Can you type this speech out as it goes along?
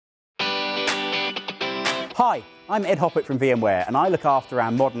Hi, I'm Ed Hoppit from VMware, and I look after our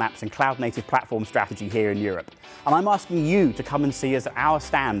modern apps and cloud-native platform strategy here in Europe. And I'm asking you to come and see us at our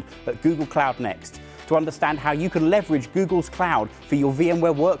stand at Google Cloud Next to understand how you can leverage Google's cloud for your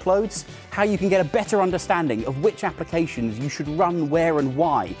VMware workloads, how you can get a better understanding of which applications you should run where and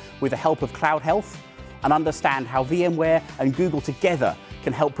why with the help of Cloud Health, and understand how VMware and Google together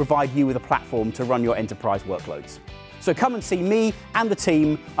can help provide you with a platform to run your enterprise workloads. So come and see me and the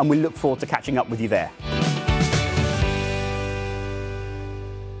team, and we look forward to catching up with you there.